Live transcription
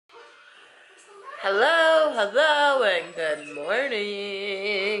Hello, hello, and good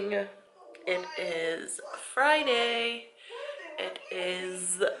morning. It is Friday. It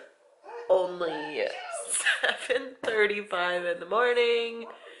is only 7:35 in the morning.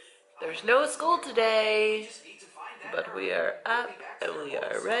 There's no school today, but we are up and we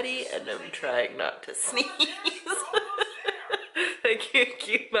are ready, and I'm trying not to sneeze. I can't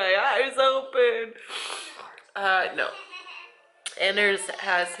keep my eyes open. No. Anders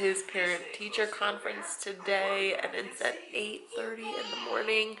has his parent-teacher conference today, and it's at 8:30 in the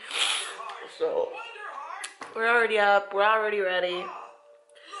morning. So we're already up, we're already ready.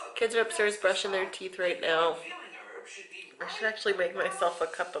 Kids are upstairs brushing their teeth right now. I should actually make myself a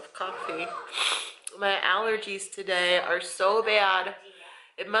cup of coffee. My allergies today are so bad.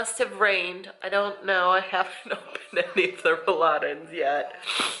 It must have rained. I don't know. I haven't opened any of the Rolladins yet.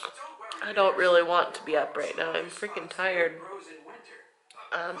 I don't really want to be up right now. I'm freaking tired.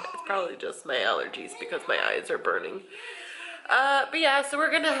 It's probably just my allergies because my eyes are burning. But yeah, so we're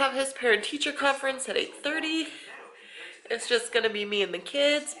gonna have his parent-teacher conference at 8:30. It's just gonna be me and the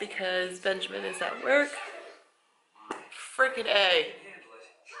kids because Benjamin is at work. Freaking A.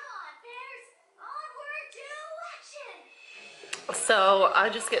 So I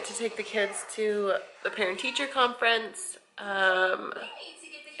just get to take the kids to the parent-teacher conference.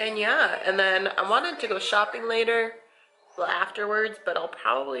 And yeah, and then I wanted to go shopping later. Well, afterwards, but I'll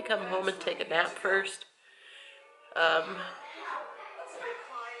probably come home and take a nap first.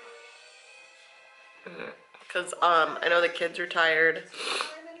 Because I know the kids are tired.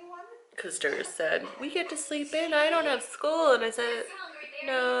 Because Sturgis said, we get to sleep in, I don't have school. And I said,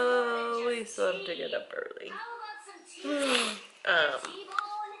 no, we still have to get up early.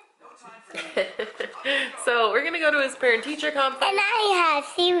 So we're going to go to his parent-teacher conference. And I have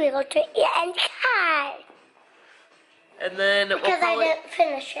cereal to eat and pie. And then because I didn't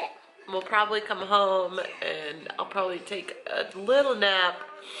finish it. We'll probably come home and I'll probably take a little nap.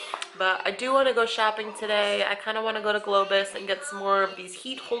 But I do want to go shopping today. I kind of want to go to Globus and get some more of these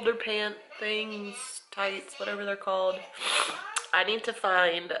heat holder pant things, tights, whatever they're called. I need to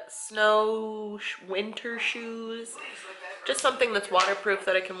find winter shoes. Just something that's waterproof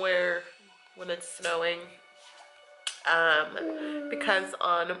that I can wear when it's snowing. Because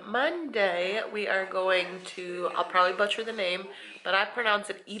on Monday we are going to, I'll probably butcher the name, but I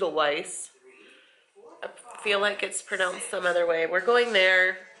pronounce it Edelweiss. I feel like it's pronounced some other way. We're going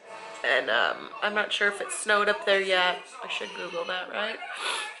there, and I'm not sure if it snowed up there yet. I should Google that, right?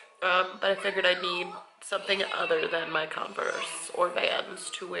 But I figured I'd need something other than my Converse or Vans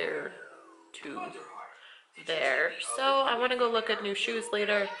to wear to there. So I want to go look at new shoes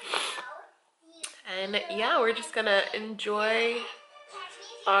later. And yeah, we're just gonna enjoy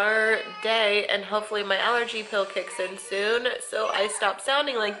our day, and hopefully my allergy pill kicks in soon so I stop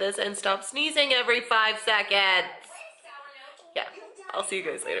sounding like this and stop sneezing every 5 seconds. Yeah, I'll see you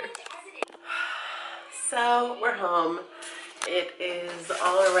guys later. So we're home. It is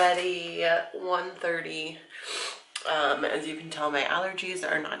already 1:30. As you can tell, my allergies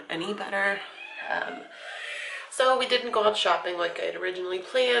are not any better. So we didn't go out shopping like I had originally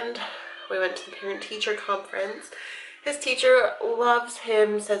planned. We went to the parent-teacher conference. His teacher loves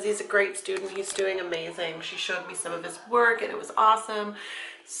him, says he's a great student. He's doing amazing. She showed me some of his work and it was awesome.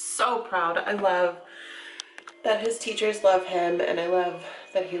 So proud. I love that his teachers love him, and I love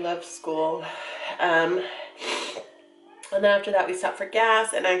that he loves school. And then after that we stopped for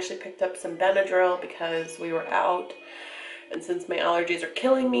gas and I actually picked up some Benadryl because we were out. And since my allergies are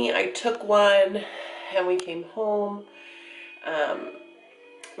killing me, I took one and we came home.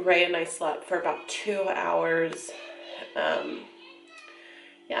 Ray and I slept for about 2 hours.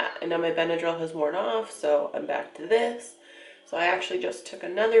 Yeah, and now my Benadryl has worn off, so I'm back to this. So I actually just took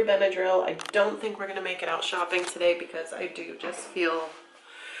another Benadryl. I don't think we're gonna make it out shopping today because I do just feel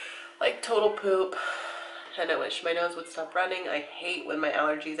like total poop, and I wish my nose would stop running. I hate when my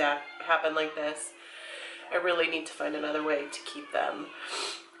allergies happen like this. I really need to find another way to keep them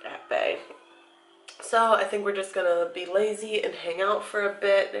at bay. So I think we're just gonna be lazy and hang out for a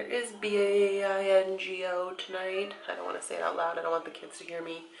bit. There is BAINGO tonight. I don't want to say it out loud. I don't want the kids to hear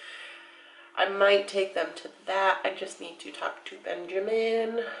me. I might take them to that. I just need to talk to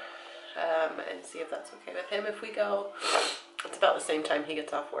Benjamin and see if that's okay with him if we go. It's about the same time he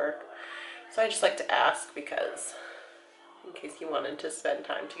gets off work. So I just like to ask because in case he wanted to spend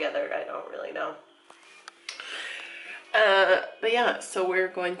time together, I don't really know. But yeah, so we're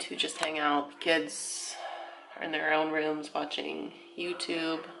going to just hang out. Kids are in their own rooms watching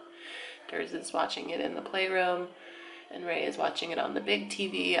YouTube. Durs is watching it in the playroom, and Ray is watching it on the big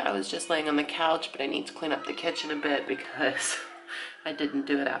TV. I was just laying on the couch, but I need to clean up the kitchen a bit because I didn't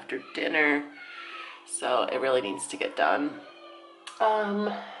do it after dinner. So it really needs to get done.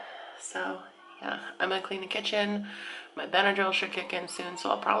 So yeah, I'm gonna clean the kitchen. My Benadryl should kick in soon, so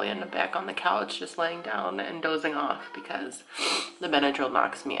I'll probably end up back on the couch just laying down and dozing off because the Benadryl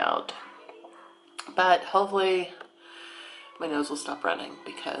knocks me out. But hopefully my nose will stop running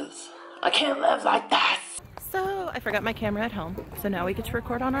because I can't live like this. So I forgot my camera at home, so now we get to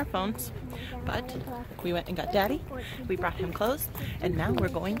record on our phones. But we went and got Daddy, we brought him clothes, and now we're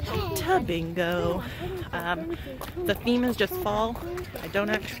going to bingo. The theme is just fall. I don't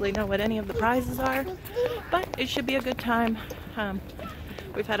actually know what any of the prizes are, but it should be a good time.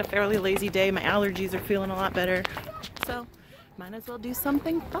 We've had a fairly lazy day. My allergies are feeling a lot better, so might as well do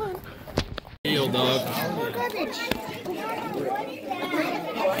something fun. Heel dog. More garbage.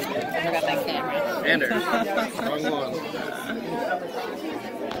 I forgot my camera. Anders. Wrong one.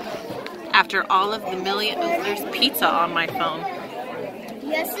 After all of the million, oh, there's pizza on my phone.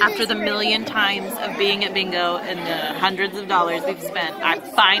 Yes, After the million times of being at bingo and the hundreds of dollars we've spent, I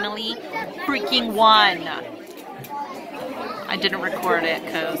finally freaking won. I didn't record it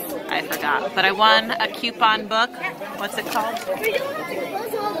because I forgot, but I won a coupon book. What's it called?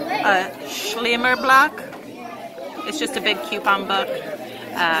 A Schlimmerblock. It's just a big coupon book.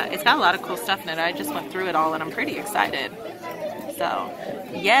 It's got a lot of cool stuff in it. I just went through it all and I'm pretty excited. So,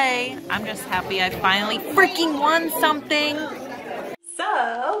 yay! I'm just happy I finally freaking won something.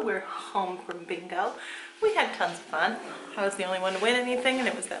 So, we're home from bingo. We had tons of fun. I was the only one to win anything, and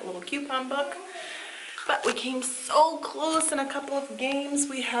it was that little coupon book. But we came so close in a couple of games.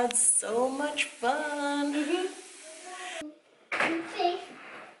 We had so much fun. Green face.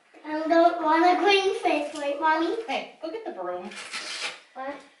 I don't want a green face, right, Mommy? Hey, go get the broom.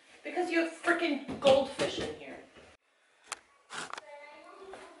 What? Because you have freaking goldfish in here.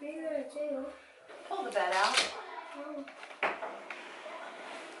 Maybe too. Pull the bed out. Oh.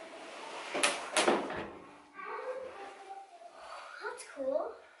 That's cool.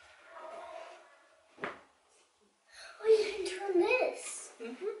 Oh, you can turn this.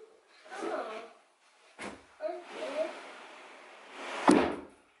 Oh. Okay.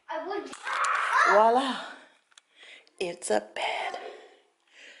 I would. Voila. It's a bed.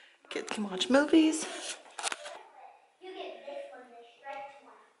 Kids can watch movies. You get this one, the striped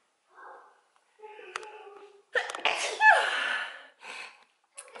one.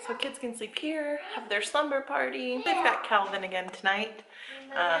 So kids can sleep here, have their slumber party. They've got Calvin again tonight.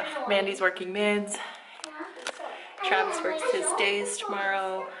 Mandy's working mids. Travis works his days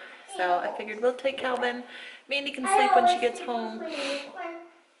tomorrow. So I figured we'll take Calvin. Mandy can sleep when she gets home.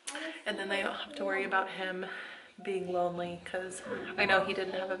 And then they don't have to worry about him being lonely because I know he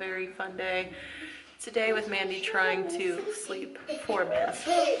didn't have a very fun day today with Mandy trying to sleep for mids.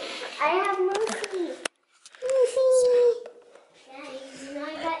 I have Lucy.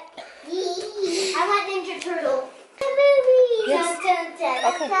 I want Ninja Turtle. The movie. Yes. Dun, dun,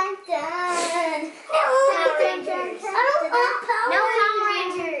 dun, Okay. dun, dun. Power Rangers. No Power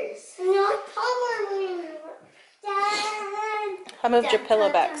Rangers. No Power Rangers. Dun. I moved your pillow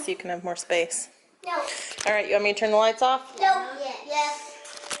back so you can have more space. No. All right, you want me to turn the lights off? No. Yes.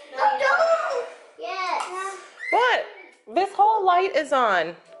 No. Yes. What? This whole light is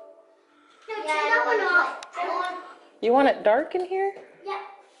on. No, turn that one off. I want. You want it dark in here? Yeah.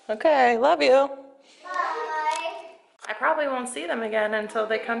 Okay, love you. Bye. I probably won't see them again until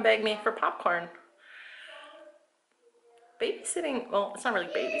they come beg me for popcorn. Babysitting, well, it's not really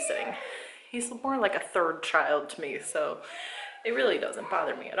babysitting. He's more like a third child to me, so it really doesn't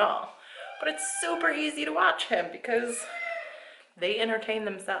bother me at all. But it's super easy to watch him because they entertain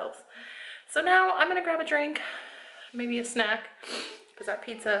themselves. So now I'm gonna grab a drink, maybe a snack, because that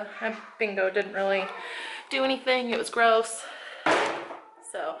pizza at bingo didn't really do anything. It was gross.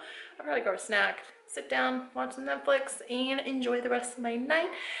 So I'll probably grab a snack, sit down, watch some Netflix, and enjoy the rest of my night.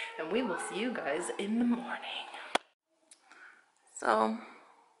 And we will see you guys in the morning. So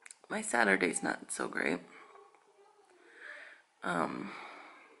my Saturday's not so great.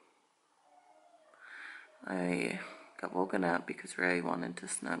 I got woken up because Ray wanted to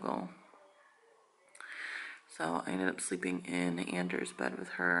snuggle. So I ended up sleeping in Anders' bed with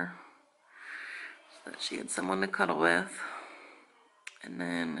her so that she had someone to cuddle with. And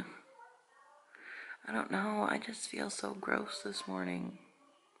then, I don't know, I just feel so gross this morning.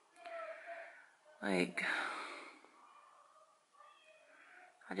 Like,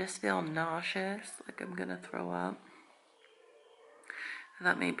 I just feel nauseous, like I'm gonna throw up. I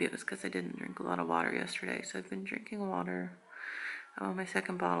thought maybe it was because I didn't drink a lot of water yesterday, so I've been drinking water. I'm on my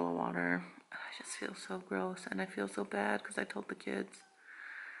second bottle of water. I just feel so gross, and I feel so bad because I told the kids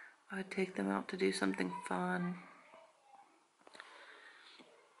I would take them out to do something fun.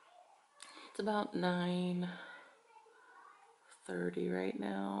 It's about 9:30 right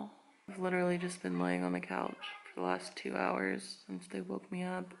now. I've literally just been laying on the couch for the last 2 hours since they woke me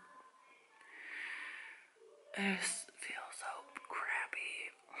up. I just feel so crappy.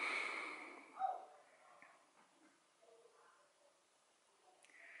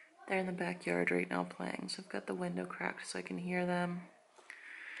 They're in the backyard right now playing, so I've got the window cracked so I can hear them.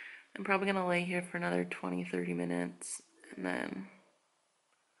 I'm probably gonna lay here for another 20-30 minutes and then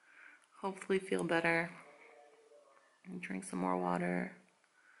hopefully feel better and drink some more water.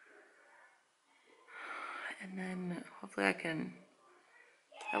 And then hopefully I can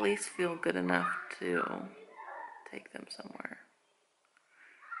at least feel good enough to take them somewhere.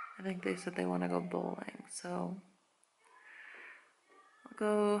 I think they said they want to go bowling, so I'll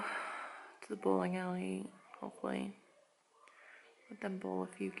go to the bowling alley, hopefully. Let them bowl a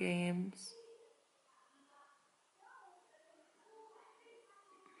few games.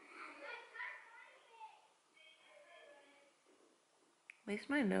 At least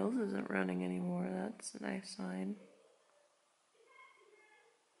my nose isn't running anymore. That's a nice sign.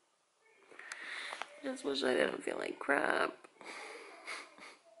 Just wish I didn't feel like crap.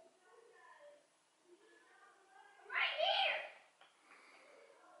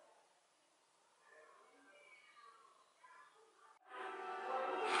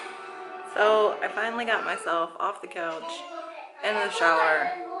 So I finally got myself off the couch, into the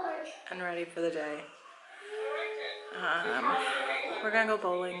shower, and ready for the day. We're gonna go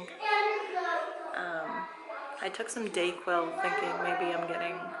bowling. I took some Dayquil thinking maybe I'm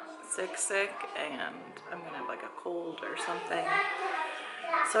getting sick and I'm gonna have like a cold or something.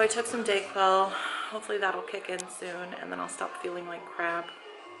 So I took some Dayquil. Hopefully that'll kick in soon and then I'll stop feeling like crap.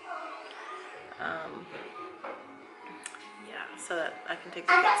 Yeah, so that I can take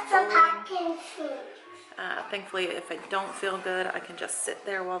the kids bowling. Thankfully, if I don't feel good, I can just sit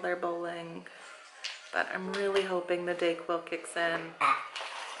there while they're bowling. But I'm really hoping the Dayquil kicks in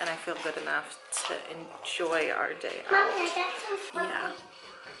and I feel good enough to enjoy our day out. Yeah.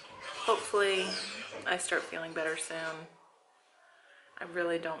 Hopefully, I start feeling better soon. I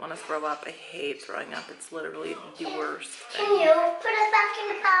really don't want to throw up. I hate throwing up. It's literally the worst thing. Can you put it back in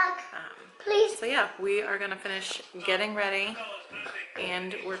the bag? Please. So yeah, we are gonna finish getting ready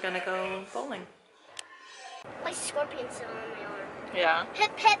and we're gonna go bowling. My scorpion's still on my arm. Yeah.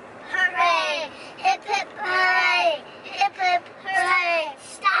 Hip hip hooray! Hip hip hooray! Hip hip hooray!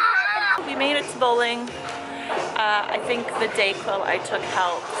 Stop! We made it to bowling. I think the Dayquil I took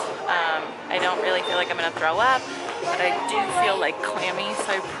helped. I don't really feel like I'm gonna throw up, but I do feel like clammy,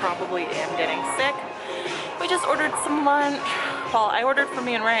 so I probably am getting sick. We just ordered some lunch. Well, I ordered for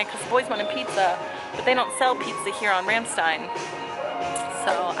me and Ray because the boys wanted pizza, but they don't sell pizza here on Ramstein.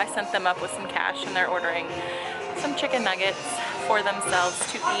 So I sent them up with some cash and they're ordering some chicken nuggets for themselves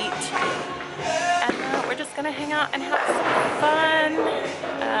to eat. And we're just gonna hang out and have some fun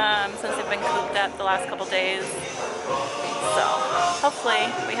since they've been cooped up the last couple days. So hopefully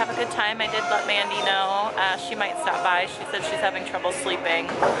we have a good time. I did let Mandy know she might stop by. She said she's having trouble sleeping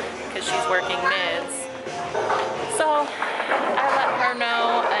because she's working mids. So I let her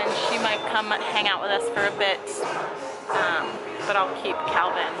know and she might come hang out with us for a bit. But I'll keep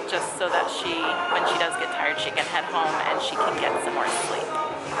Calvin just so that when she does get tired, she can head home and she can get some more sleep.